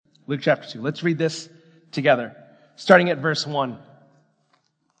Luke chapter 2. Let's read this together, starting at verse 1.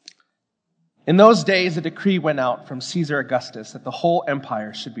 In those days, a decree went out from Caesar Augustus that the whole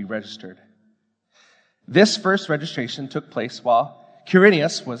empire should be registered. This first registration took place while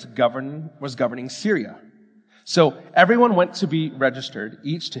Quirinius was governing Syria. So everyone went to be registered,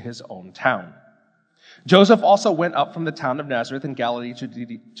 each to his own town. Joseph also went up from the town of Nazareth in Galilee to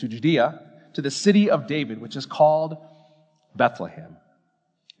Judea, to the city of David, which is called Bethlehem,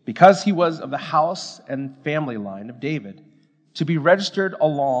 because he was of the house and family line of David, to be registered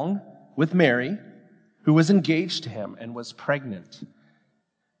along with Mary, who was engaged to him and was pregnant.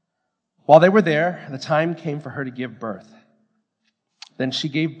 While they were there, the time came for her to give birth. Then she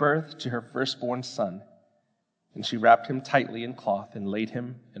gave birth to her firstborn son, and she wrapped him tightly in cloth and laid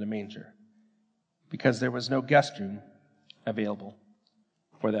him in a manger, because there was no guest room available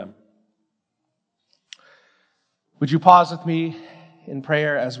for them. Would you pause with me in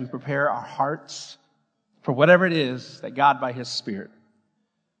prayer as we prepare our hearts for whatever it is that God, by His Spirit,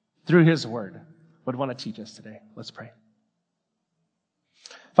 through His Word, would want to teach us today? Let's pray.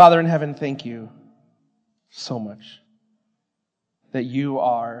 Father in heaven, thank you so much that you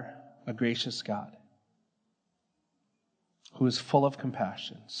are a gracious God who is full of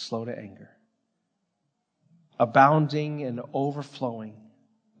compassion, slow to anger, abounding and overflowing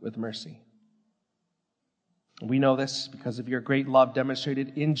with mercy. We know this because of your great love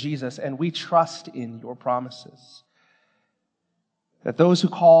demonstrated in Jesus, and we trust in your promises that those who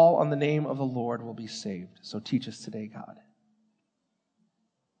call on the name of the Lord will be saved. So teach us today, God.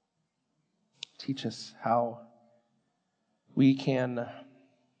 Teach us how we can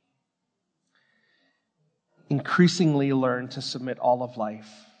increasingly learn to submit all of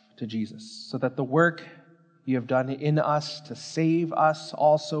life to Jesus, so that the work you have done in us to save us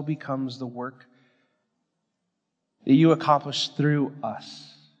also becomes the work that you accomplish through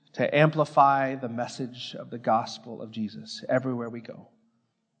us to amplify the message of the gospel of Jesus everywhere we go,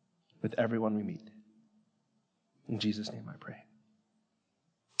 with everyone we meet. In Jesus' name I pray.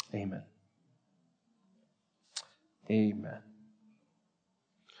 Amen. Amen.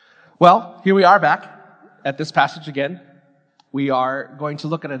 Well, here we are back at this passage again. We are going to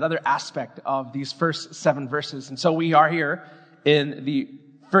look at another aspect of these first 7 verses. And so we are here in the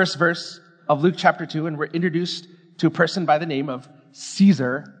first verse of Luke chapter 2, and we're introduced to a person by the name of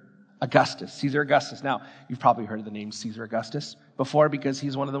Caesar Augustus. Caesar Augustus. Now, you've probably heard of the name Caesar Augustus before because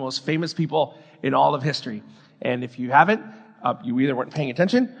he's one of the most famous people in all of history. And if you haven't, you either weren't paying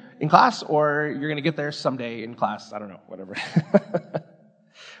attention in class or you're going to get there someday in class. I don't know, whatever.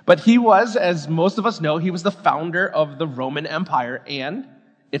 But he was, as most of us know, he was the founder of the Roman Empire and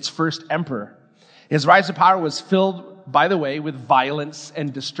its first emperor. His rise to power was filled, by the way, with violence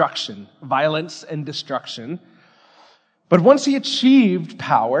and destruction. Violence and destruction. But once he achieved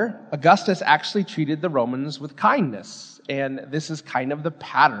power, Augustus actually treated the Romans with kindness. And this is kind of the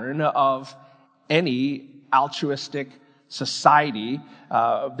pattern of any altruistic society.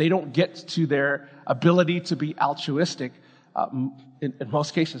 They don't get to their ability to be altruistic in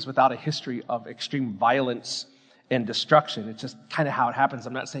most cases without a history of extreme violence and destruction. It's just kind of how it happens.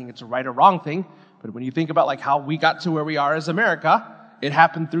 I'm not saying it's a right or wrong thing, but when you think about like how we got to where we are as America, it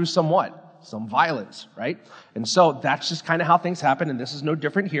happened through some violence, right? And so that's just kind of how things happen, and this is no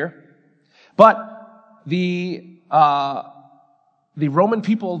different here. But the Roman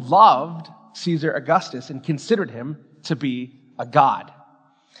people loved Caesar Augustus and considered him to be a god.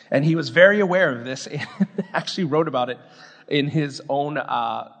 And he was very aware of this and actually wrote about it in his own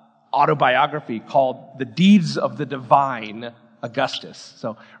autobiography called The Deeds of the Divine Augustus.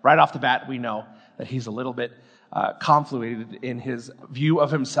 So right off the bat, we know that he's a little bit confluated in his view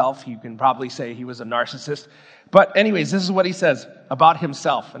of himself. You can probably say he was a narcissist. But anyways, this is what he says about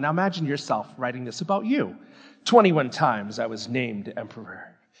himself. And now imagine yourself writing this about you. 21 times I was named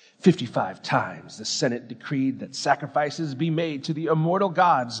emperor. 55 times the Senate decreed that sacrifices be made to the immortal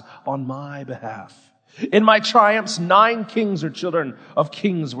gods on my behalf. In my triumphs, 9 kings or children of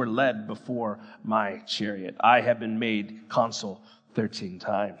kings were led before my chariot. I have been made consul 13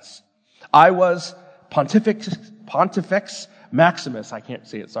 times. I was Pontifex Maximus, I can't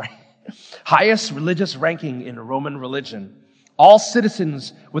say it, sorry. Highest religious ranking in Roman religion. All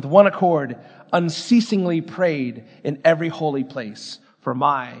citizens with one accord unceasingly prayed in every holy place for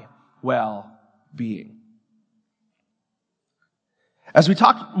my well-being. As we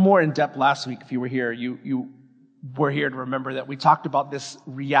talked more in depth last week, if you were here, you were here to remember that we talked about this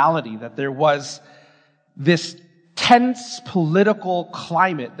reality, that there was this tense political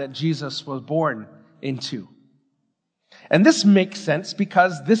climate that Jesus was born into. And this makes sense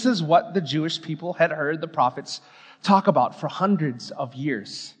because this is what the Jewish people had heard the prophets talk about for hundreds of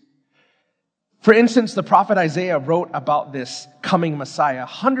years. For instance, the prophet Isaiah wrote about this coming Messiah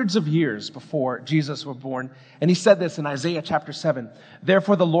hundreds of years before Jesus was born. And he said this in Isaiah chapter 7.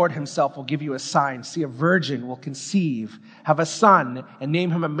 Therefore the Lord himself will give you a sign. See, a virgin will conceive, have a son, and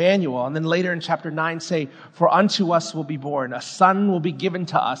name him Emmanuel. And then later in chapter 9 say, for unto us will be born, a son will be given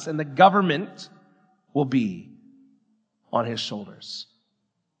to us, and the government will be on his shoulders.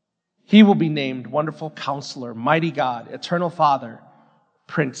 He will be named Wonderful Counselor, Mighty God, Eternal Father,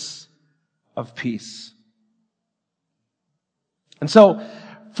 Prince of Peace. And so,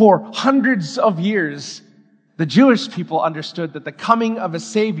 for hundreds of years, the Jewish people understood that the coming of a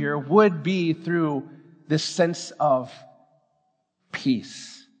Savior would be through this sense of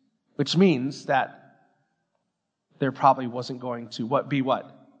peace, which means that there probably wasn't going to be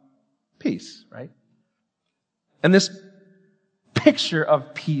what? Peace, right? And this picture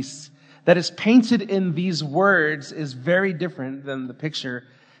of peace that is painted in these words is very different than the picture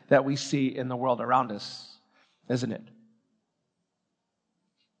that we see in the world around us, isn't it?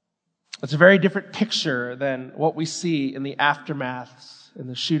 It's a very different picture than what we see in the aftermaths and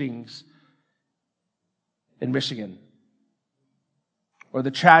the shootings in Michigan, or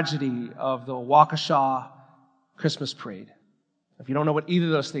the tragedy of the Waukesha Christmas parade. If you don't know what either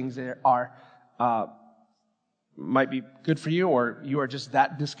of those things are, might be good for you, or you are just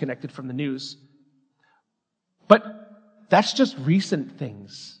that disconnected from the news. But that's just recent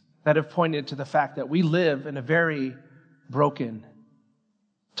things that have pointed to the fact that we live in a very broken,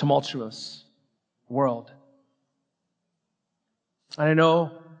 tumultuous world. And I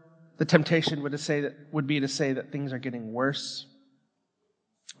know the temptation would be to say that things are getting worse.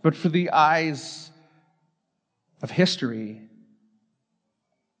 But for the eyes of history,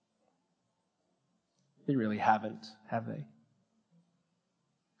 they really haven't, have they?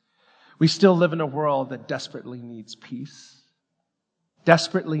 We still live in a world that desperately needs peace,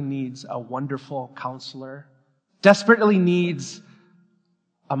 desperately needs a wonderful counselor, desperately needs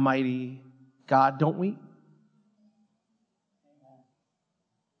a mighty God, don't we?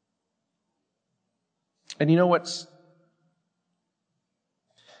 And you know what's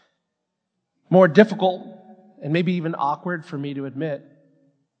more difficult and maybe even awkward for me to admit?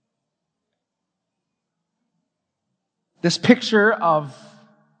 This picture of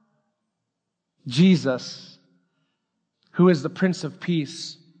Jesus, who is the Prince of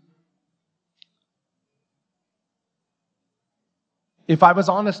Peace, if I was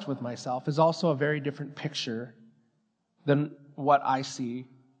honest with myself, is also a very different picture than what I see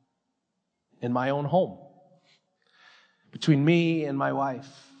in my own home. Between me and my wife,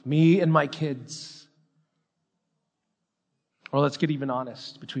 me and my kids. Or let's get even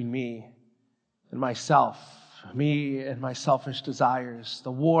honest, between me and myself, me and my selfish desires,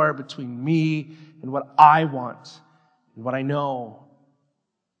 the war between me and what I want and what I know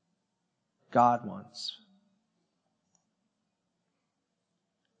God wants.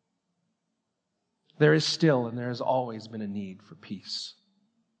 There is still and there has always been a need for peace.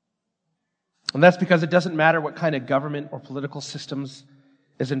 And that's because it doesn't matter what kind of government or political systems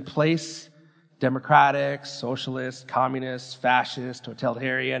is in place, democratic, socialist, communist, fascist,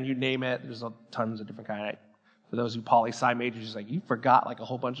 totalitarian, you name it, there's tons of different kinds. For those who poli-sci majors, like, you forgot like a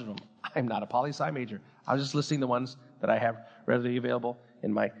whole bunch of them. I'm not a poli-sci major. I was just listing the ones that I have readily available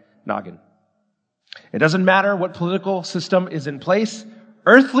in my noggin. It doesn't matter what political system is in place.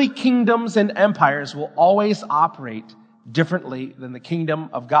 Earthly kingdoms and empires will always operate differently than the kingdom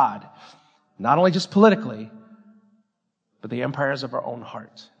of God. Not only just politically, but the empires of our own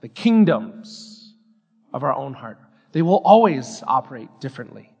heart. The kingdoms of our own heart. They will always operate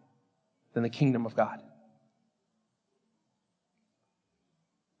differently than the kingdom of God.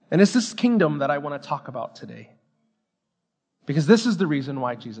 And it's this kingdom that I want to talk about today. Because this is the reason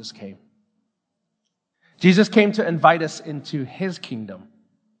why Jesus came. Jesus came to invite us into his kingdom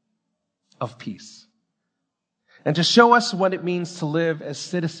of peace. And to show us what it means to live as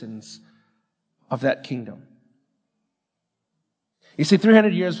citizens of that kingdom. You see,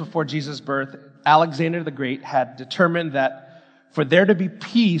 300 years before Jesus' birth, Alexander the Great had determined that for there to be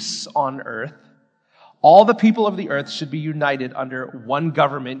peace on earth, all the people of the earth should be united under one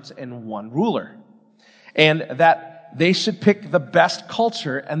government and one ruler. And that they should pick the best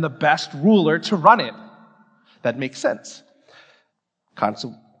culture and the best ruler to run it. That makes sense.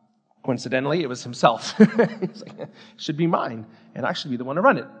 Coincidentally, it was himself. He's like, should be mine, and I should be the one to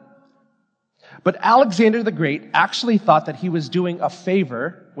run it. But Alexander the Great actually thought that he was doing a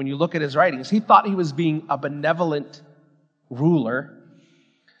favor. When you look at his writings, he thought he was being a benevolent ruler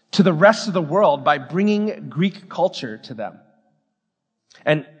to the rest of the world by bringing Greek culture to them.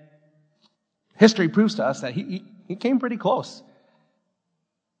 And history proves to us that he came pretty close.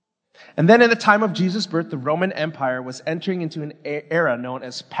 And then in the time of Jesus' birth, the Roman Empire was entering into an era known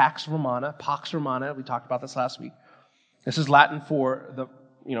as Pax Romana. We talked about this last week. This is Latin for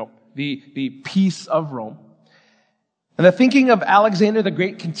the peace of Rome. And the thinking of Alexander the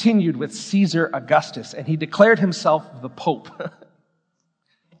Great continued with Caesar Augustus, and he declared himself the Pope,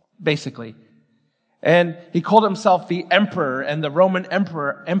 basically. And he called himself the Emperor, and the Roman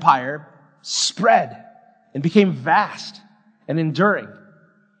Empire spread and became vast and enduring.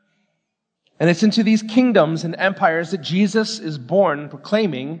 And it's into these kingdoms and empires that Jesus is born,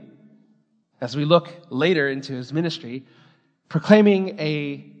 proclaiming, as we look later into his ministry, proclaiming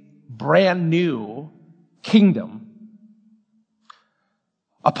a brand new kingdom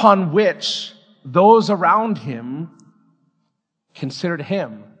upon which those around him considered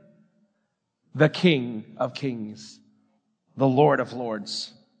him the King of Kings, the Lord of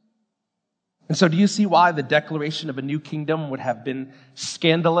Lords. And so do you see why the declaration of a new kingdom would have been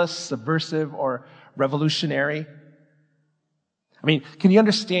scandalous, subversive, or revolutionary? I mean, can you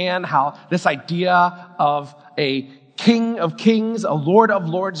understand how this idea of a King of Kings, a Lord of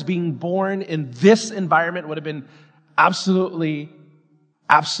Lords being born in this environment would have been absolutely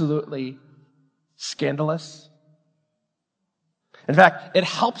scandalous? In fact, it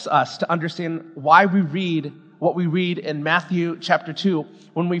helps us to understand why we read what we read in Matthew chapter 2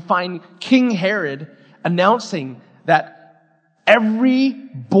 when we find King Herod announcing that every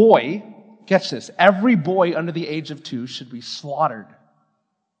boy, catch this, every boy under the age of 2 should be slaughtered.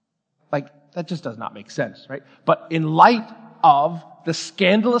 Like, that just does not make sense, right? But in light of the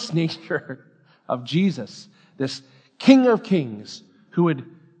scandalous nature of Jesus, this King of Kings who would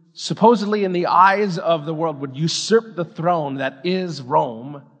supposedly in the eyes of the world would usurp the throne that is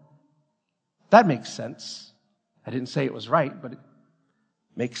Rome, that makes sense. I didn't say it was right, but it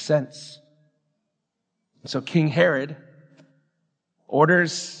makes sense. And so King Herod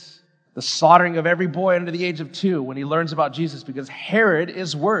orders the slaughtering of every boy under the age of 2 when he learns about Jesus, because Herod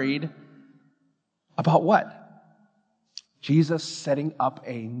is worried about what? Jesus setting up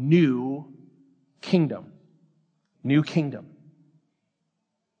a new kingdom. New kingdom.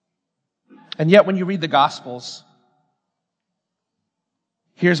 And yet when you read the Gospels,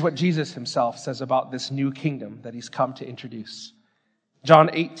 here's what Jesus himself says about this new kingdom that he's come to introduce. John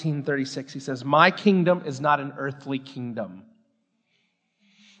 18:36, he says, "My kingdom is not an earthly kingdom.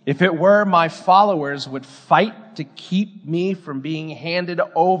 If it were, my followers would fight to keep me from being handed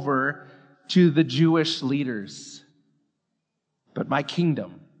over to the Jewish leaders. But my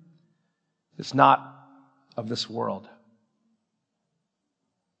kingdom is not of this world."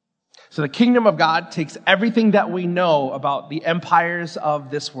 So the kingdom of God takes everything that we know about the empires of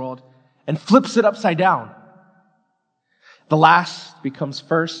this world and flips it upside down. The last becomes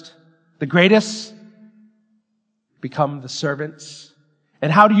first. The greatest become the servants.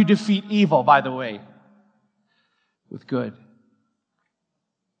 And how do you defeat evil, by the way? With good.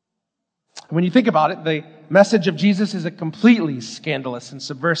 When you think about it, the message of Jesus is a completely scandalous and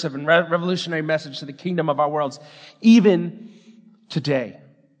subversive and revolutionary message to the kingdom of our worlds, even today.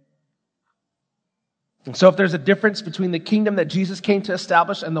 And so if there's a difference between the kingdom that Jesus came to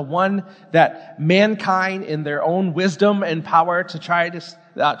establish and the one that mankind in their own wisdom and power to try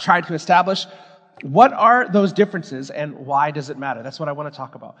to establish, what are those differences and why does it matter? That's what I want to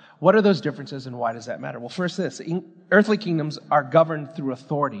talk about. What are those differences and why does that matter? Well, first this, earthly kingdoms are governed through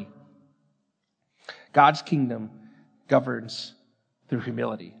authority. God's kingdom governs through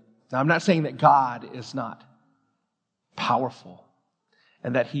humility. Now, I'm not saying that God is not powerful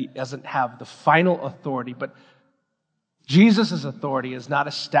and that he doesn't have the final authority, but Jesus' authority is not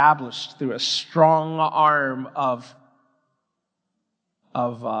established through a strong arm of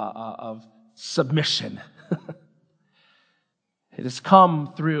submission. It has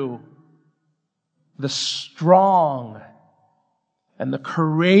come through the strong and the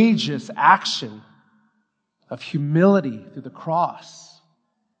courageous action of humility through the cross.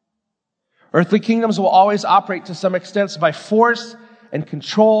 Earthly kingdoms will always operate to some extent by force and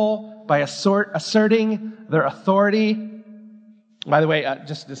control, by asserting their authority. By the way,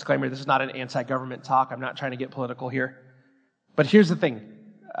 just a disclaimer, this is not an anti-government talk. I'm not trying to get political here. But here's the thing.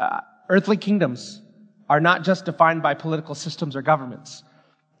 Earthly kingdoms are not just defined by political systems or governments.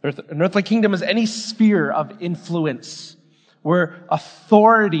 An earthly kingdom is any sphere of influence where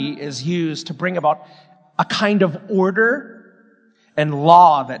authority is used to bring about a kind of order and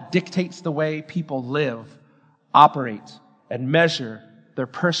law that dictates the way people live, operate, and measure their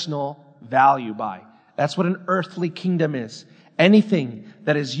personal value by. That's what an earthly kingdom is. Anything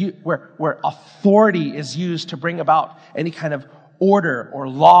that is where authority is used to bring about any kind of order or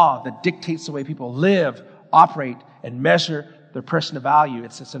law that dictates the way people live, operate, and measure their person of value.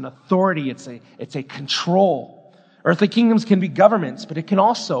 It's an authority. It's a control. Earthly kingdoms can be governments, but it can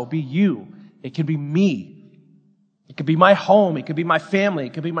also be you. It can be me. It could be my home. It could be my family.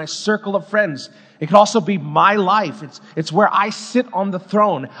 It could be my circle of friends. It could also be my life. It's where I sit on the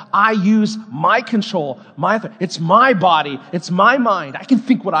throne. I use my control, it's my body. It's my mind. I can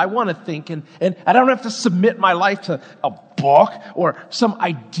think what I want to think, and I don't have to submit my life to a book or some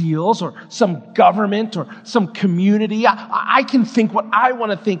ideals or some government or some community. I can think what I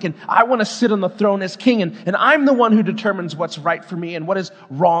want to think, and I want to sit on the throne as king, and I'm the one who determines what's right for me and what is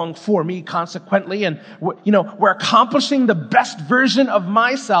wrong for me consequently. And where accomplishing the best version of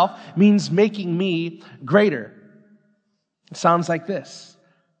myself means making me greater. It sounds like this.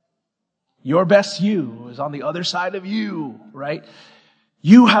 Your best you is on the other side of you, right?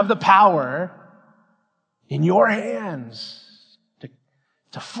 You have the power in your hands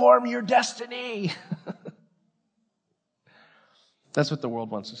to form your destiny. That's what the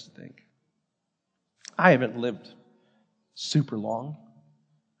world wants us to think. I haven't lived super long,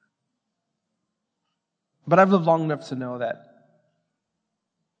 but I've lived long enough to know that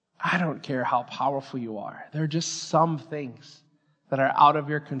I don't care how powerful you are. There are just some things that are out of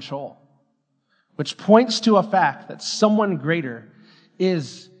your control, which points to a fact that someone greater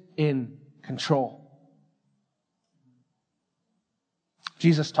is in control.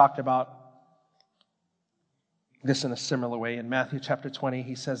 Jesus talked about this in a similar way. In Matthew chapter 20,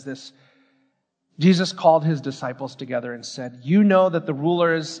 he says this. Jesus called his disciples together and said, "You know that the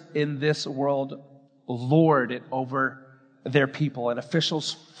rulers in this world lord it over their people, and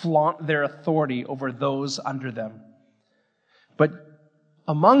officials flaunt their authority over those under them. But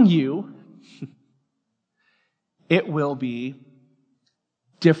among you, it will be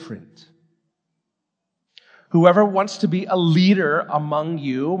different. Whoever wants to be a leader among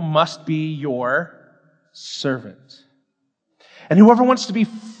you must be your servant. And whoever wants to be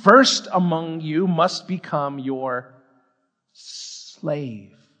first among you must become your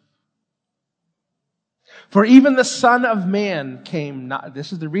slave. For even the Son of Man came not..."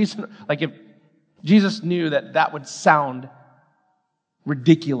 This is the reason, like if Jesus knew that would sound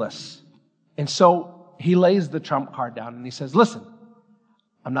ridiculous. And so he lays the trump card down and he says, "Listen,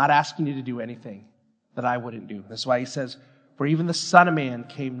 I'm not asking you to do anything that I wouldn't do." That's why he says, "For even the Son of Man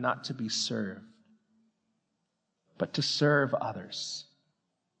came not to be served, but to serve others,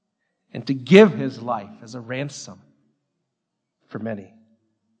 and to give his life as a ransom for many."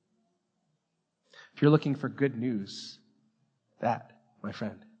 If you're looking for good news, that, my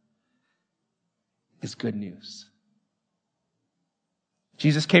friend, is good news.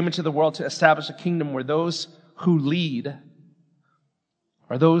 Jesus came into the world to establish a kingdom where those who lead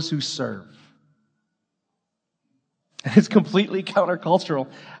are those who serve. It's completely countercultural.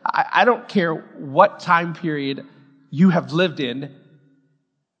 I don't care what time period you have lived in.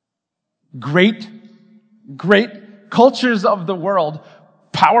 Great cultures of the world,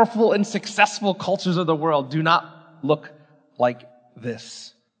 powerful and successful cultures of the world do not look like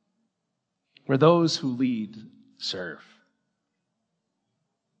this, where those who lead serve.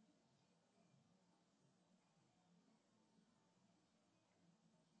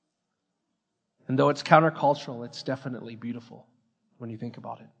 And though it's countercultural, it's definitely beautiful when you think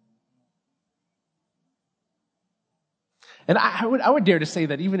about it. And I would dare to say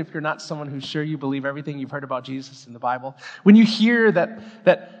that even if you're not someone who's sure you believe everything you've heard about Jesus in the Bible, when you hear that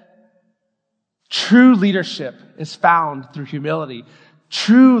true leadership is found through humility,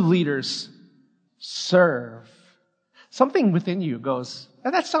 true leaders serve, something within you goes,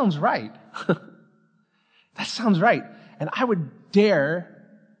 "That sounds right." That sounds right. And I would dare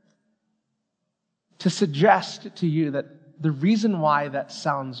to suggest to you that the reason why that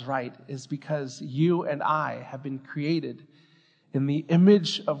sounds right is because you and I have been created in the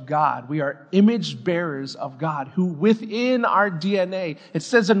image of God. We are image bearers of God, who within our DNA, it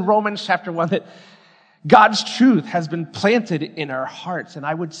says in Romans chapter 1 that God's truth has been planted in our hearts. And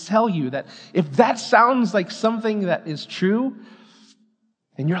I would tell you that if that sounds like something that is true,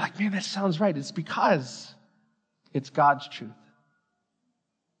 and you're like, "Man, that sounds right," it's because it's God's truth.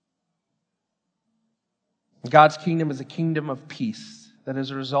 God's kingdom is a kingdom of peace that is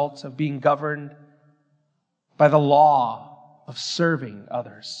a result of being governed by the law of serving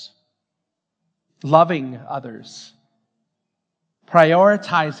others, loving others,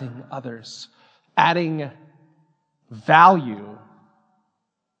 prioritizing others, adding value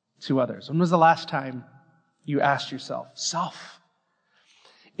to others. When was the last time you asked yourself,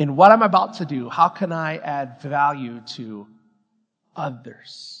 in what I'm about to do, how can I add value to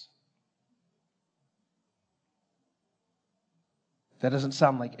others? That doesn't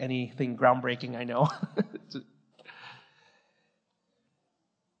sound like anything groundbreaking, I know.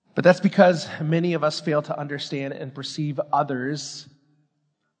 But that's because many of us fail to understand and perceive others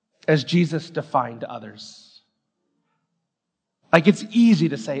as Jesus defined others. Like, it's easy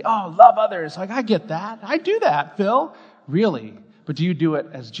to say, oh, love others. Like, I get that. I do that, Phil. Really? But do you do it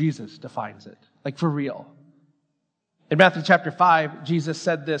as Jesus defines it? Like, for real? In Matthew chapter 5, Jesus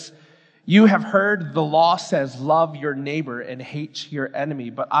said this, "You have heard the law says, love your neighbor and hate your enemy.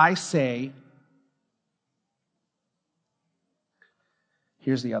 But I say,"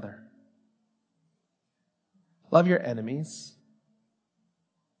 here's the other, "love your enemies.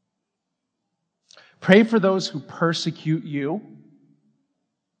 Pray for those who persecute you.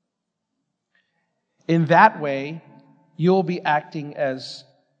 In that way, you'll be acting as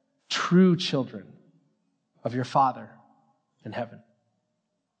true children of your Father in heaven."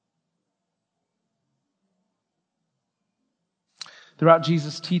 Throughout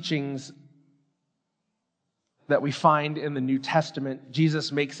Jesus' teachings that we find in the New Testament,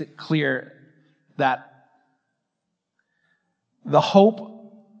 Jesus makes it clear that the hope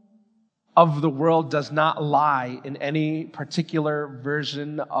of the world does not lie in any particular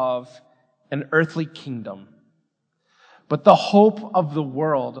version of an earthly kingdom, but the hope of the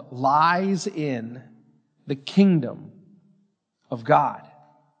world lies in the kingdom of God,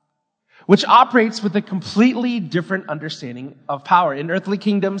 which operates with a completely different understanding of power. In earthly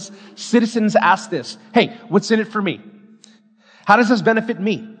kingdoms, citizens ask this, hey, what's in it for me? How does this benefit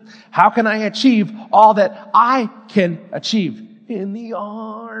me? How can I achieve all that I can achieve in the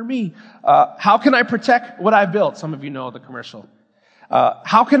army? How can I protect what I built? Some of you know the commercial.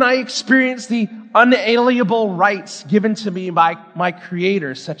 How can I experience the unalienable rights given to me by my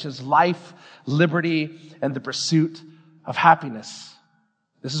Creator, such as life, liberty, and the pursuit of happiness?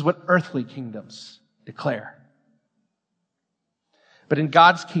 This is what earthly kingdoms declare. But in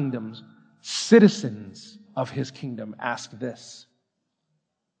God's kingdoms, citizens of His kingdom ask this: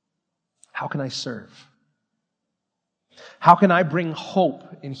 how can I serve? How can I bring hope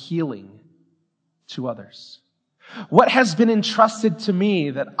and healing to others? What has been entrusted to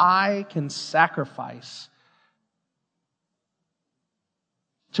me that I can sacrifice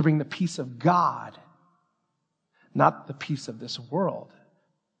to bring the peace of God, not the peace of this world,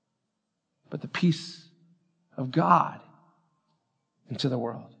 but the peace of God into the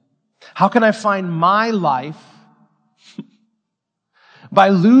world? How can I find my life by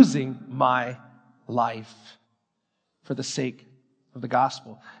losing my life for the sake of the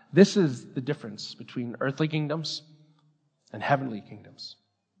gospel? This is the difference between earthly kingdoms and heavenly kingdoms.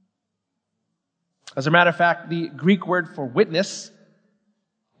 As a matter of fact, the Greek word for witness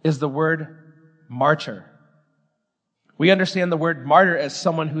is the word martyr. We understand the word martyr as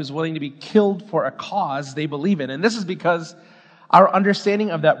someone who is willing to be killed for a cause they believe in. And this is because our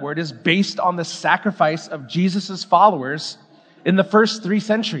understanding of that word is based on the sacrifice of Jesus' followers in the first 3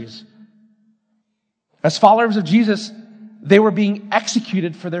 centuries. As followers of Jesus, they were being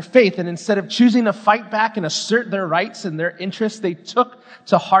executed for their faith, and instead of choosing to fight back and assert their rights and their interests, they took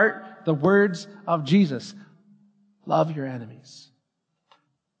to heart the words of Jesus. Love your enemies.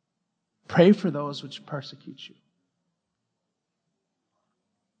 Pray for those which persecute you.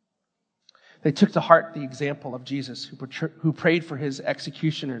 They took to heart the example of Jesus, who prayed for his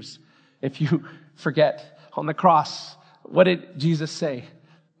executioners. If you forget, on the cross, what did Jesus say?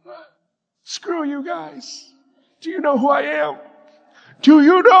 Screw you guys. Do you know who I am? Do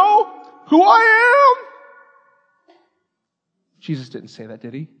you know who I am? Jesus didn't say that,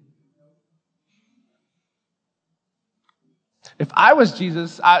 did he? If I was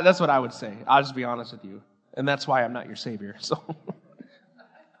Jesus, that's what I would say. I'll just be honest with you. And that's why I'm not your Savior. So,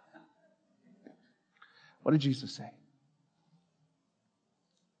 what did Jesus say?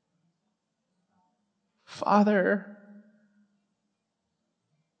 Father,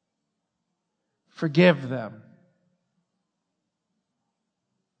 forgive them.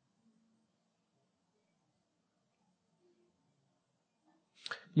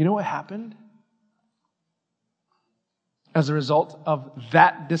 You know what happened? As a result of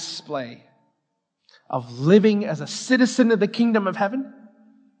that display of living as a citizen of the kingdom of heaven,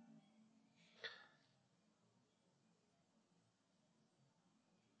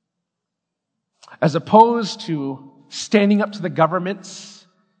 as opposed to standing up to the governments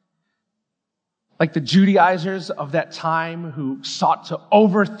like the Judaizers of that time who sought to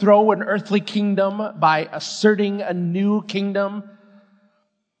overthrow an earthly kingdom by asserting a new kingdom,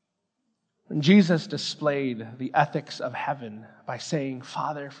 when Jesus displayed the ethics of heaven by saying,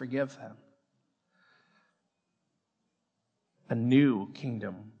 Father, forgive them, a new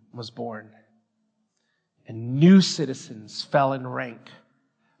kingdom was born. And new citizens fell in rank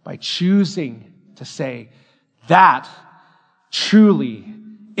by choosing to say, that truly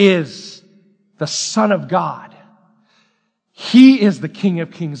is the Son of God. He is the King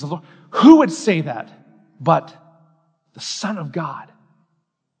of Kings, the Lord. Who would say that but the Son of God?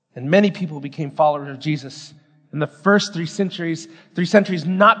 And many people became followers of Jesus in the first 3 centuries,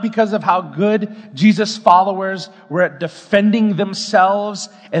 not because of how good Jesus' followers were at defending themselves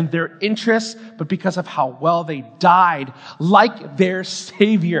and their interests, but because of how well they died like their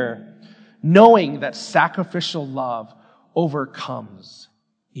Savior, knowing that sacrificial love overcomes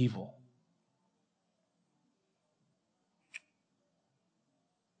evil.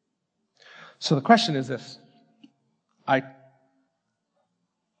 So the question is this. I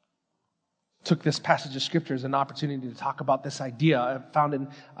took this passage of Scripture as an opportunity to talk about this idea found in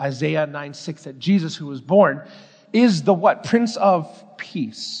Isaiah 9:6 that Jesus, who was born, is the what? Prince of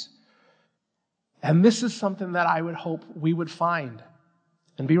Peace. And this is something that I would hope we would find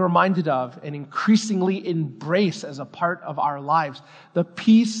and be reminded of and increasingly embrace as a part of our lives. The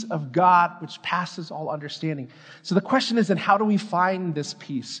peace of God which passes all understanding. So the question is, then, how do we find this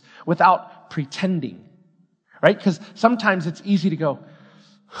peace without pretending? Right? Because sometimes it's easy to go,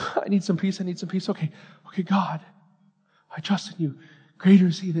 I need some peace. Okay, God, I trust in you. Greater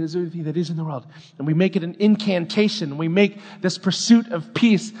is he that is in me that is in the world. And we make it an incantation. We make this pursuit of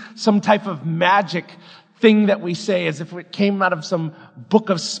peace some type of magic thing that we say as if it came out of some book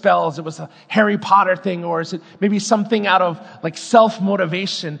of spells. It was a Harry Potter thing, or is it maybe something out of like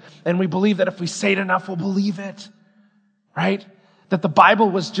self-motivation? And we believe that if we say it enough, we'll believe it. Right? That the Bible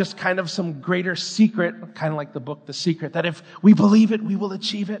was just kind of some greater secret, kind of like the book The Secret, that if we believe it, we will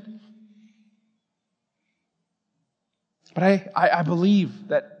achieve it. But I believe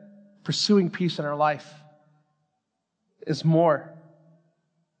that pursuing peace in our life is more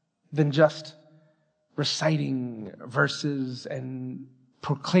than just reciting verses and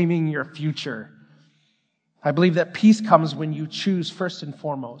proclaiming your future. I believe that peace comes when you choose first and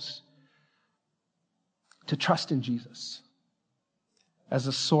foremost to trust in Jesus as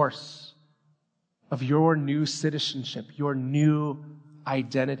a source of your new citizenship, your new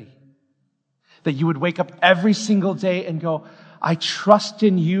identity. That you would wake up every single day and go, I trust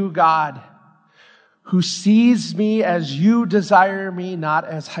in you, God, who sees me as you desire me, not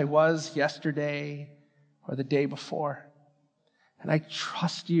as I was yesterday or the day before. And I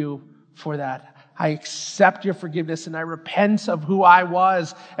trust you for that. I accept your forgiveness and I repent of who I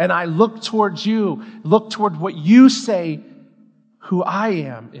was, and I look towards you, look toward what you say who I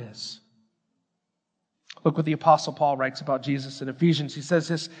am is. Look what the Apostle Paul writes about Jesus in Ephesians. He says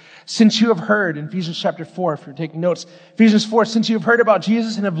this, since you have heard, in Ephesians chapter 4, if you're taking notes, Ephesians 4, since you have heard about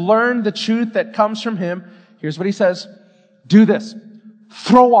Jesus and have learned the truth that comes from him, here's what he says, do this,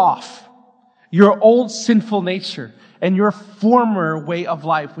 throw off your old sinful nature and your former way of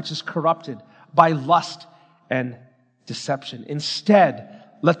life, which is corrupted by lust and deception. Instead,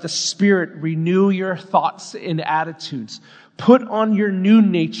 let the Spirit renew your thoughts and attitudes. Put on your new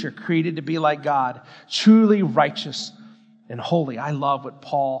nature, created to be like God, truly righteous and holy. I love what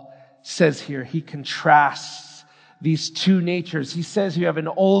Paul says here. He contrasts these two natures. He says you have an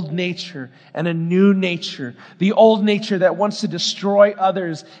old nature and a new nature. The old nature that wants to destroy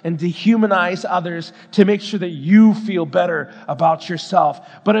others and dehumanize others to make sure that you feel better about yourself.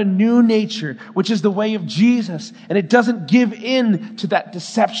 But a new nature, which is the way of Jesus, and it doesn't give in to that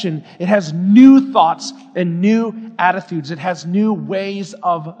deception. It has new thoughts and new attitudes. It has new ways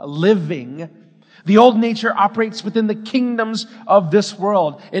of living. The old nature operates within the kingdoms of this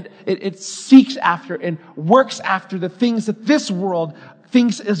world. It seeks after and works after the things that this world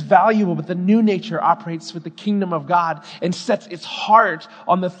thinks is valuable, but the new nature operates with the kingdom of God and sets its heart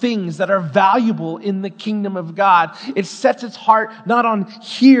on the things that are valuable in the kingdom of God. It sets its heart not on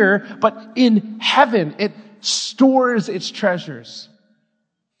here, but in heaven. It stores its treasures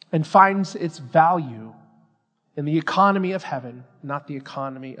and finds its value in the economy of heaven, not the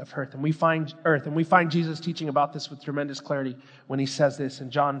economy of earth. And we find Jesus teaching about this with tremendous clarity when he says this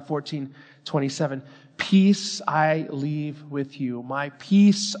in John 14:27. Peace I leave with you. My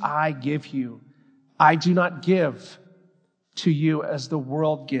peace I give you. I do not give to you as the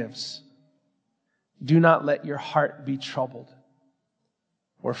world gives. Do not let your heart be troubled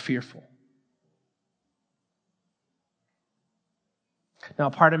or fearful. Now,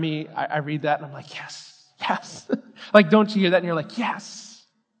 part of me, I read that and I'm like, yes. Like, don't you hear that? And you're like, yes.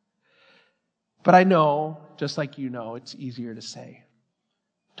 But I know, just like you know, it's easier to say,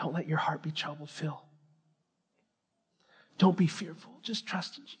 don't let your heart be troubled, Phil. Don't be fearful. Just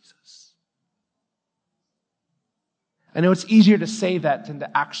trust in Jesus. I know it's easier to say that than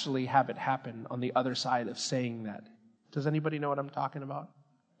to actually have it happen on the other side of saying that. Does anybody know what I'm talking about?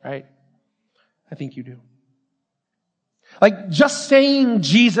 Right? I think you do. Like, just saying,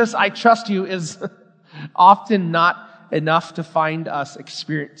 Jesus, I trust you, is often not enough to find us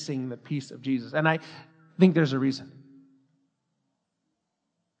experiencing the peace of Jesus. And I think there's a reason.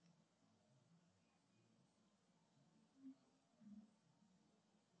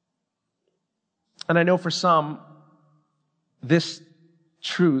 And I know for some, this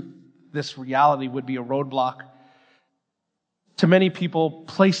truth, this reality would be a roadblock to many people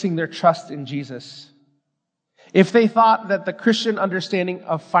placing their trust in Jesus. If they thought that the Christian understanding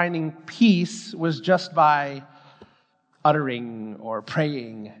of finding peace was just by uttering or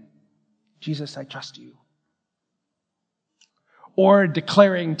praying, Jesus, I trust you. Or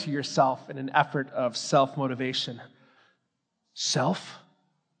declaring to yourself in an effort of self-motivation, self,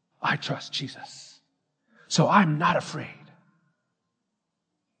 I trust Jesus, so I'm not afraid.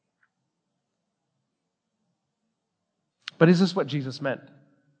 But is this what Jesus meant?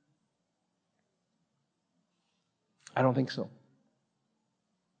 I don't think so.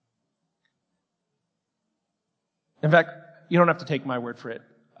 In fact, you don't have to take my word for it.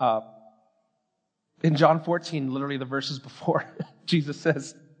 In John 14, literally the verses before, Jesus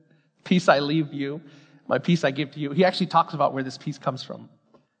says, peace I leave you, my peace I give to you. He actually talks about where this peace comes from.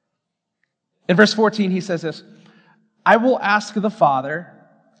 In verse 14, he says this, I will ask the Father,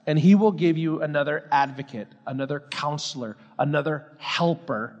 and he will give you another advocate, another counselor, another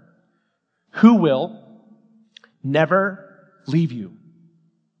helper, who will never leave you.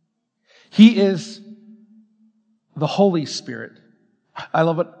 He is the Holy Spirit. I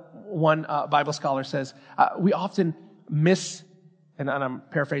love what one Bible scholar says. We often miss, and I'm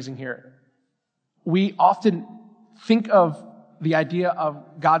paraphrasing here, we often think of the idea of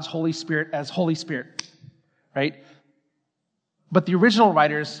God's Holy Spirit as Holy Spirit, right? But the original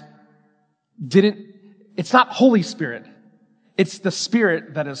writers it's not Holy Spirit. It's the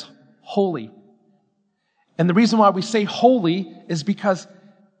Spirit that is holy. And the reason why we say holy is because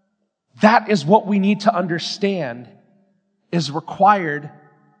that is what we need to understand is required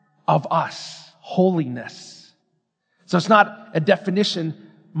of us, holiness. So it's not a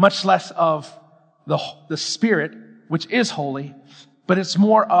definition, much less of the Spirit, which is holy, but it's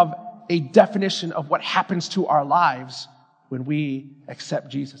more of a definition of what happens to our lives when we accept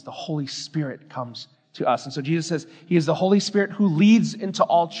Jesus. The Holy Spirit comes to us. And so Jesus says he is the Holy Spirit who leads into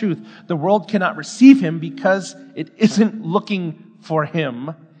all truth. The world cannot receive him because it isn't looking for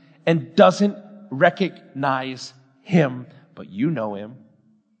him and doesn't recognize him. But you know him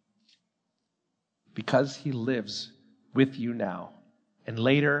because he lives with you now and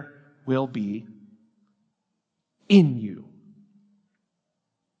later will be in you.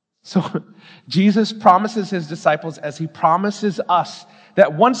 So Jesus promises his disciples, as he promises us,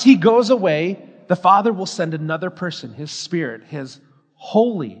 that once he goes away, the Father will send another person, his Spirit, his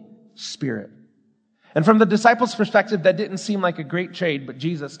Holy Spirit. And from the disciples' perspective, that didn't seem like a great trade, but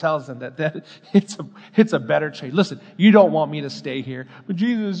Jesus tells them that it's a better trade. Listen, you don't want me to stay here, but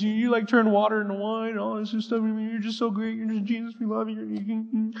Jesus, you like turn water into wine, all this stuff. You're just so great. You're just Jesus. We love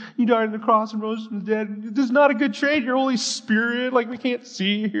you. You died on the cross and rose from the dead. This is not a good trade. Your Holy Spirit, like we can't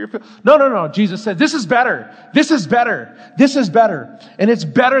see you here. No. Jesus said, this is better. This is better. This is better. And it's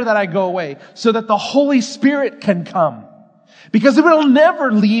better that I go away so that the Holy Spirit can come, because it will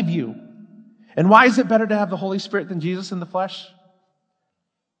never leave you. And why is it better to have the Holy Spirit than Jesus in the flesh?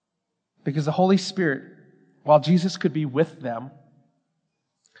 Because the Holy Spirit, while Jesus could be with them,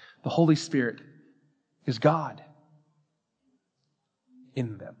 the Holy Spirit is God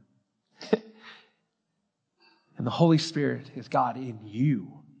in them. And the Holy Spirit is God in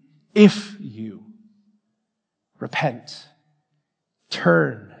you. If you repent,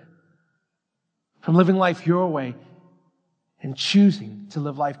 turn from living life your way and choosing to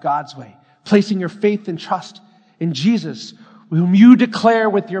live life God's way, placing your faith and trust in Jesus, whom you declare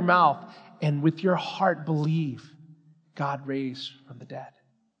with your mouth and with your heart believe God raised from the dead.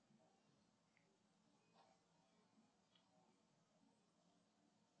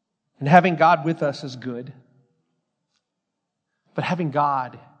 And having God with us is good, but having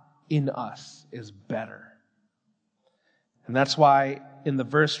God in us is better. And that's why in the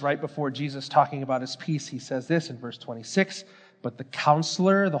verse right before Jesus talking about his peace, he says this in verse 26, but the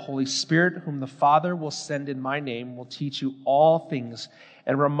Counselor, the Holy Spirit, whom the Father will send in my name, will teach you all things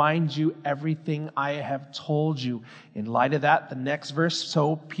and remind you everything I have told you. In light of that, the next verse,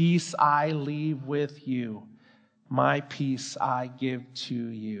 so peace I leave with you. My peace I give to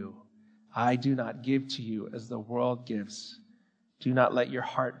you. I do not give to you as the world gives. Do not let your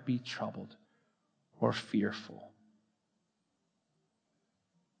heart be troubled or fearful.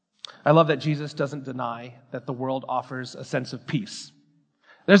 I love that Jesus doesn't deny that the world offers a sense of peace.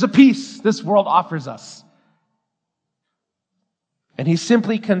 There's a peace this world offers us. And he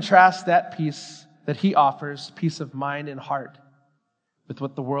simply contrasts that peace that he offers, peace of mind and heart, with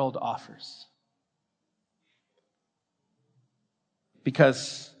what the world offers.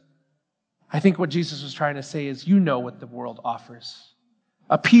 Because I think what Jesus was trying to say is, you know what the world offers.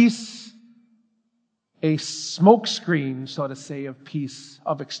 A peace, a smokescreen, so to say, of peace,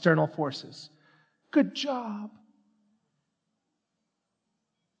 of external forces. Good job.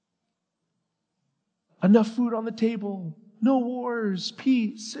 Enough food on the table. No wars,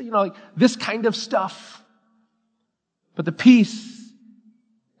 peace, like this kind of stuff. But the peace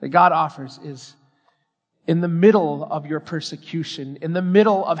that God offers is in the middle of your persecution, in the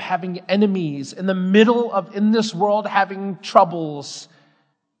middle of having enemies, in the middle of, in this world, having troubles,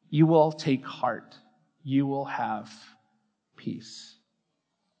 you will take heart. You will have peace.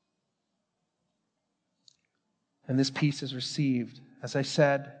 And this peace is received, as I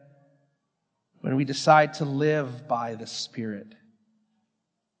said, when we decide to live by the Spirit.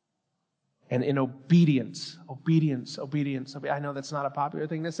 And in obedience. I know that's not a popular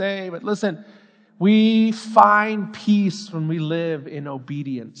thing to say, but listen, we find peace when we live in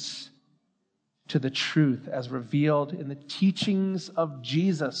obedience to the truth as revealed in the teachings of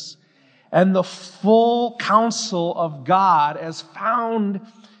Jesus and the full counsel of God as found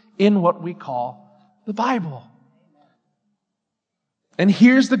in what we call the Bible. And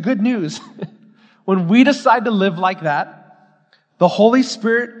here's the good news. When we decide to live like that, the Holy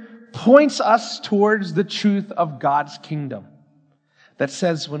Spirit points us towards the truth of God's kingdom. That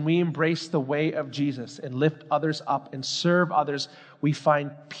says when we embrace the way of Jesus and lift others up and serve others, we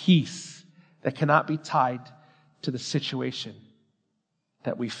find peace that cannot be tied to the situation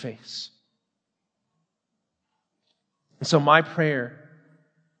that we face. And so my prayer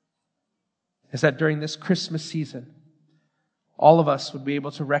is that during this Christmas season, all of us would be able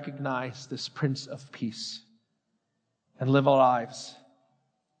to recognize this Prince of Peace and live our lives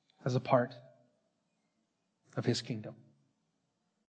as a part of His kingdom.